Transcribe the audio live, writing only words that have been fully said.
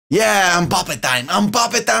Yeah, MBAPPE time,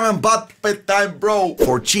 MBAPPE time, MBAPPE time, bro!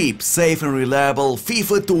 For cheap, safe and reliable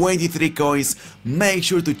FIFA 23 coins, make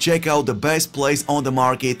sure to check out the best place on the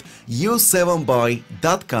market,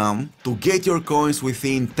 use7buy.com to get your coins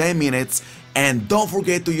within 10 minutes, and don't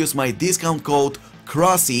forget to use my discount code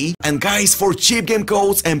Krasi. And guys, for cheap game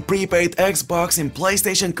codes and prepaid Xbox and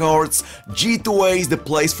PlayStation cards, G2A is the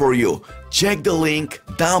place for you. Check the link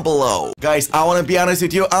down below. Guys, I wanna be honest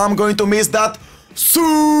with you, I'm going to miss that.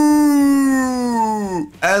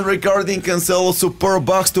 And regarding Cancelo, super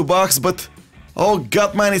box to box, but oh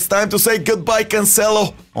god man, it's time to say goodbye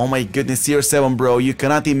Cancelo. Oh my goodness, CR7 bro, you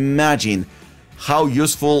cannot imagine how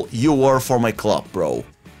useful you were for my club, bro.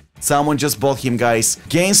 Someone just bought him, guys.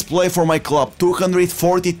 Games play for my club,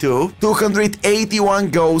 242, 281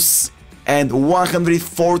 goals and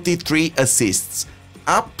 143 assists.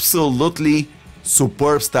 Absolutely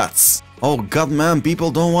superb stats. Oh god man,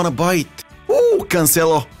 people don't wanna buy it. Oh,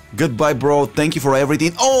 Cancelo, goodbye bro, thank you for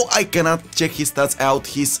everything. Oh, I cannot check his stats out,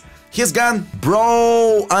 he's gone.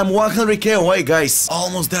 Bro, I'm 100k away, guys.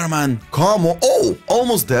 Almost there, man. Come on. Oh,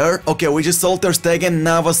 almost there. Okay, we just sold Ter Stegen,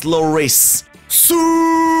 Navas, low race.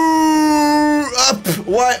 Up.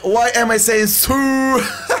 Why am I saying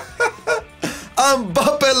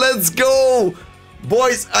MBAPPE, let's go.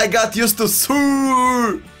 Boys, I got used to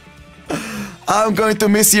I'm going to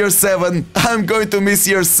miss year 7. I'm going to miss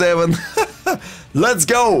year 7. Let's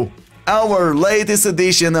go! Our latest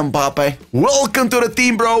edition, MBAPPE. Welcome to the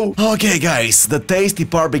team, bro! Okay, guys, the tasty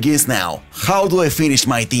part begins now. How do I finish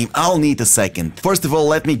my team? I'll need a second. First of all,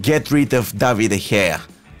 let me get rid of David De Gea,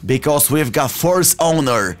 because we've got first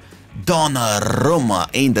owner, Donnarumma,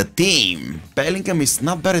 in the team. Bellingham is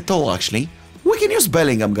not bad at all, actually. We can use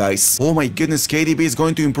Bellingham, guys. Oh my goodness, KDB is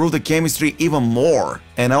going to improve the chemistry even more.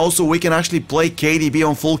 And also we can actually play KDB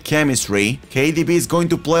on full chemistry. KDB is going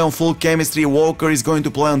to play on full chemistry. Walker is going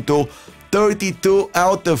to play on 2. 32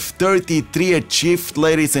 out of 33 achieved,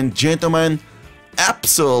 ladies and gentlemen.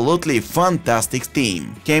 Absolutely fantastic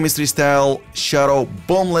team. Chemistry style, shadow,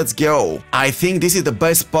 boom, let's go. I think this is the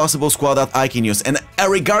best possible squad that I can use. And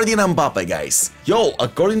regarding MBAPPE, guys. Yo,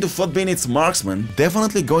 according to Footbin, it's marksman.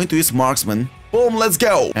 Definitely going to use marksman. Boom, let's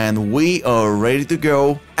go. And we are ready to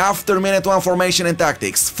go. After minute 1 formation and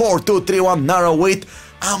tactics. 4-2-3-1 narrow width.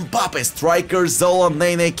 MBAPPE striker, Zola,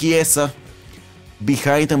 Nene, Chiesa.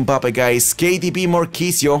 Behind MBAPPE, guys. KDB,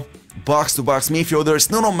 Marquisio. Box-to-box midfielders,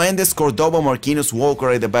 Nuno Mendes, Cordoba, Marquinhos, Walker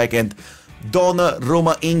at the back end,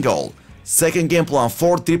 Donnarumma in goal. Second game plan,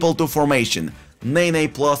 4-2-2 formation. Nene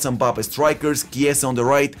plus MBAPPE strikers, Chiesa on the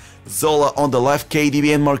right, Zola on the left,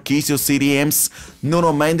 KDB and Marquisio CDMs,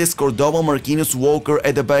 Nuno Mendes, Cordoba, Marquinhos, Walker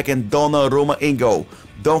at the back and Donnarumma in goal.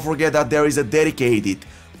 Don't forget that there is a dedicated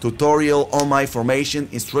tutorial on my formation,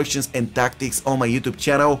 instructions and tactics on my YouTube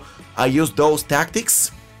channel. I use those tactics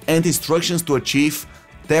and instructions to achieve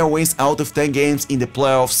 10 wins out of 10 games in the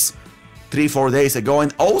playoffs 3-4 days ago,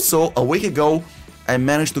 and also a week ago I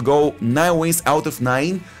managed to go 9 wins out of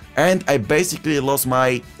 9, and I basically lost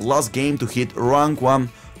my last game to hit rank 1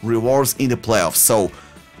 rewards in the playoffs. So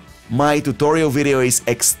my tutorial video is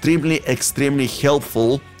extremely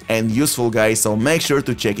helpful and useful, guys, so make sure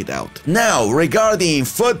to check it out. Now regarding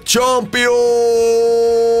FUT Champions,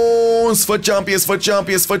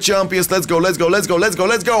 let's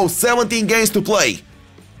go. 17 games to play.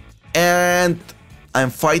 And I'm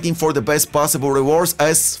fighting for the best possible rewards.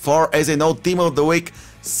 As far as I know, Team of the Week,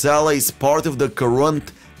 Salah is part of the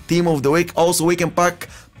current Team of the Week. Also, we can pack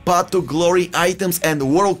Path to Glory items and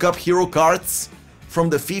World Cup hero cards from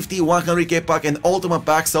the 50, 100k pack and Ultimate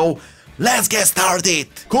pack. So let's get started.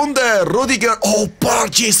 Kunde, Rudiger, oh,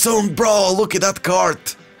 Parkinson, bro, look at that card.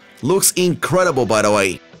 Looks incredible, by the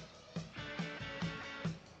way.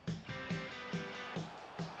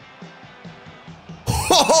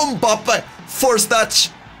 Oh, MBAPPE! First touch,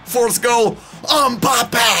 first goal,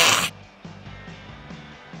 MBAPPE!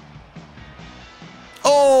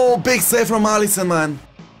 Oh, big save from Alisson, man.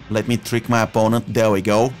 Let me trick my opponent, there we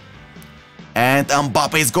go. And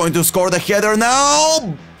MBAPPE is going to score the header now.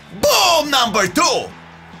 Boom, number 2!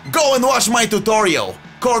 Go and watch my tutorial.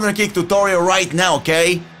 Corner kick tutorial right now,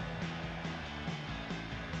 okay?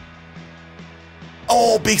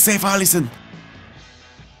 Oh, big save, Alisson.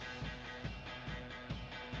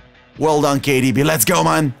 Well done, KDB. Let's go,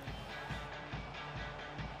 man.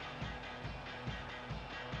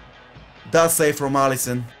 That's safe from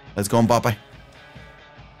Alisson. Let's go, MBAPPE.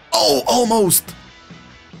 Oh, almost.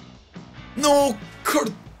 No,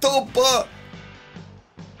 Cordoba.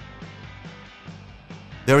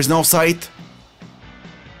 There is no sight.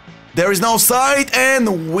 There is no sight,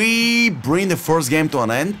 and we bring the first game to an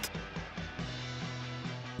end.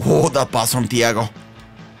 Oh, that pass from Thiago.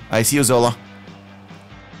 I see you, Zola.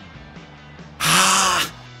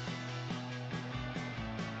 Ah!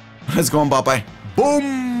 Let's go, Mbappe.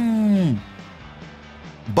 Boom!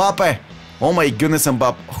 Mbappe. Oh my goodness,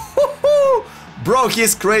 Mbappe. Bro,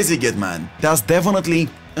 he's crazy good, man. That's definitely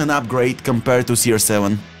an upgrade compared to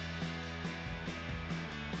CR7.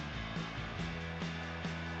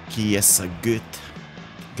 Yes, a good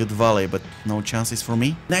volley, but no chances for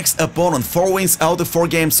me. Next opponent, 4 wins out of 4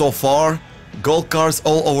 games so far. Gold cards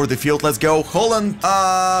all over the field. Let's go. Holland.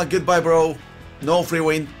 Goodbye, bro. No free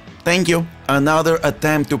win. Thank you. Another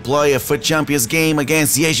attempt to play a FUT Champions game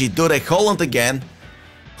against Yeji Dude. Holland again.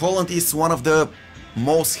 Holland is one of the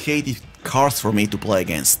most hated cards for me to play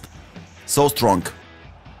against. So strong.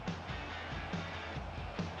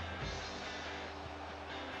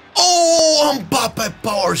 Oh, Mbappe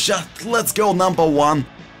power shot. Let's go, number 1.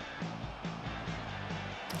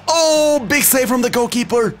 Oh, big save from the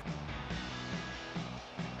goalkeeper.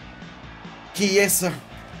 Chiesa.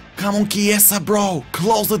 Come on, Chiesa, bro.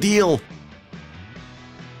 Close the deal.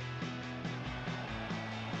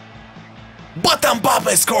 But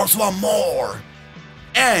Mbappe scores one more.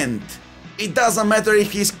 And it doesn't matter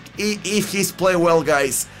if he's play well,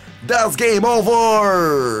 guys. That's game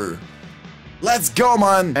over. Let's go,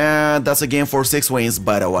 man. And that's a game for 6 wins,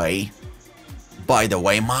 by the way. By the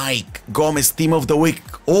way, Mike Gomez team of the week.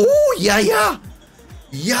 Oh, yeah.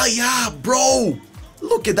 Yeah, bro.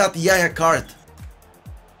 Look at that Yaya card.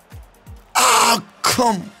 Ah,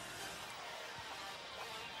 come.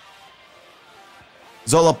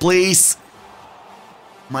 Zola, please.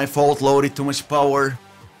 My fault, loaded too much power.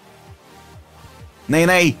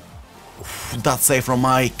 Nay. That's safe from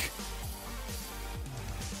Mike.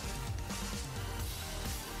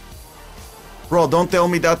 Bro, don't tell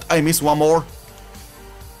me that I missed one more.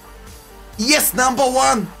 Yes, number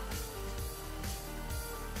 1.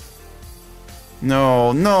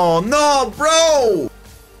 No, bro.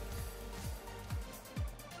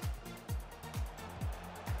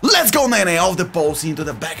 Let's go, Nene, off the post into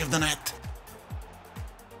the back of the net.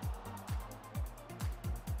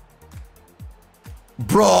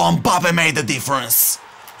 Bro, Mbappe made the difference.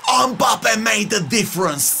 Mbappe made the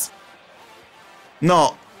difference.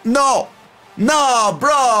 No,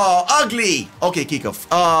 bro, ugly. Okay, kickoff.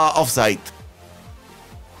 Offside.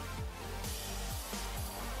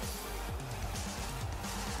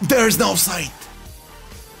 There's no offside.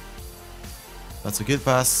 That's a good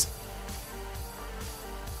pass.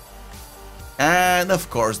 And of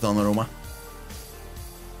course, Donnarumma.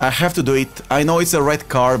 I have to do it. I know it's a red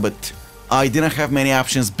card, but I didn't have many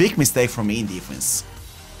options. Big mistake from me in defense.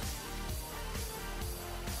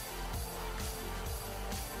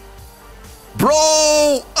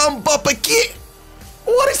 Bro, Mbappe.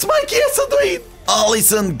 What is my Chiesa doing?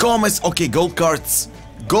 Alisson, Gomez. Okay, gold cards.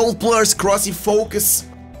 Gold players, Krasi, focus.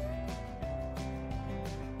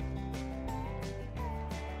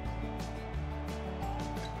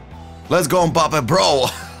 Let's go, Mbappe, bro.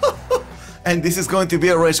 And this is going to be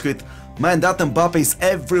a rage quit. Man, that Mbappe is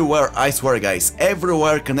everywhere, I swear, guys.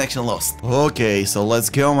 Everywhere, connection lost. Okay, so let's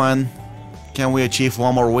go, man. Can we achieve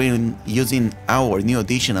one more win using our new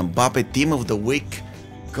addition, Mbappe team of the week?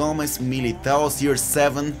 Gomez, Militao,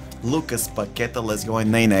 CR7, Lucas Paqueta. Let's go,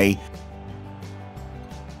 and Nene.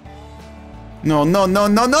 No,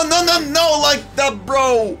 like that,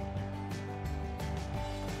 bro.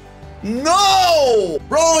 No!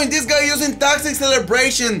 Bro, and this guy using toxic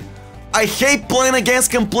celebration. I hate playing against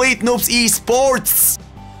complete noobs esports.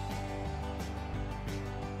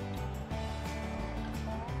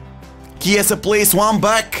 Chiesa, please, one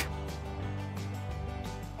back.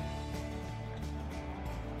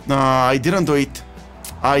 No, I didn't do it.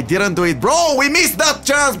 Bro, we missed that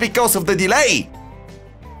chance because of the delay.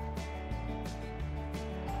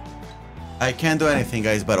 I can't do anything,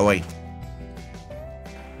 guys, by the way.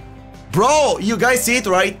 Bro, you guys see it,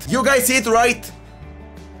 right?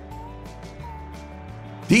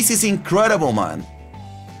 This is incredible, man.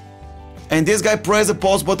 And this guy pressed the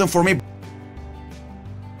pause button for me.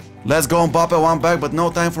 Let's go, Mbappe, one back, but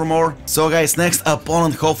no time for more. So guys, next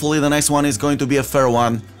opponent, hopefully the next one is going to be a fair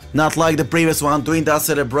one. Not like the previous one, doing that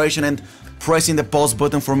celebration and pressing the pause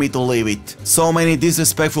button for me to leave it. So many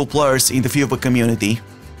disrespectful players in the FIFA community.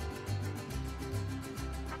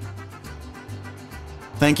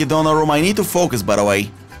 Thank you, Donnarumma. I need to focus, by the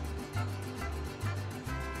way.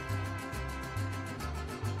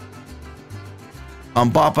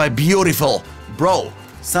 Mbappe, beautiful. Bro,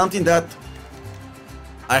 something that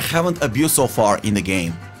I haven't abused so far in the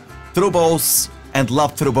game. Through balls and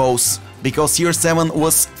love through balls, because CR7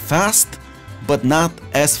 was fast, but not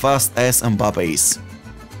as fast as Mbappe is.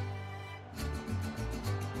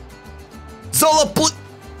 Zola,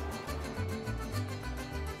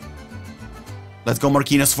 Let's go,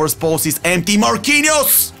 Marquinhos. First post is empty.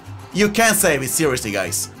 Marquinhos! You can't save it, seriously,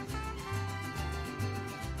 guys.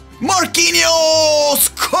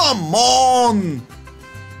 Marquinhos! Come on!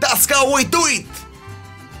 That's how we do it!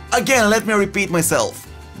 Again, let me repeat myself.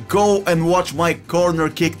 Go and watch my corner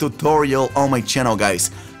kick tutorial on my channel,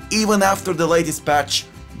 guys. Even after the latest patch,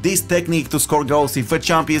 this technique to score goals in FUT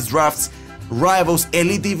Champions drafts rivals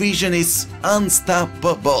Elite Division is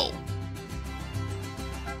unstoppable.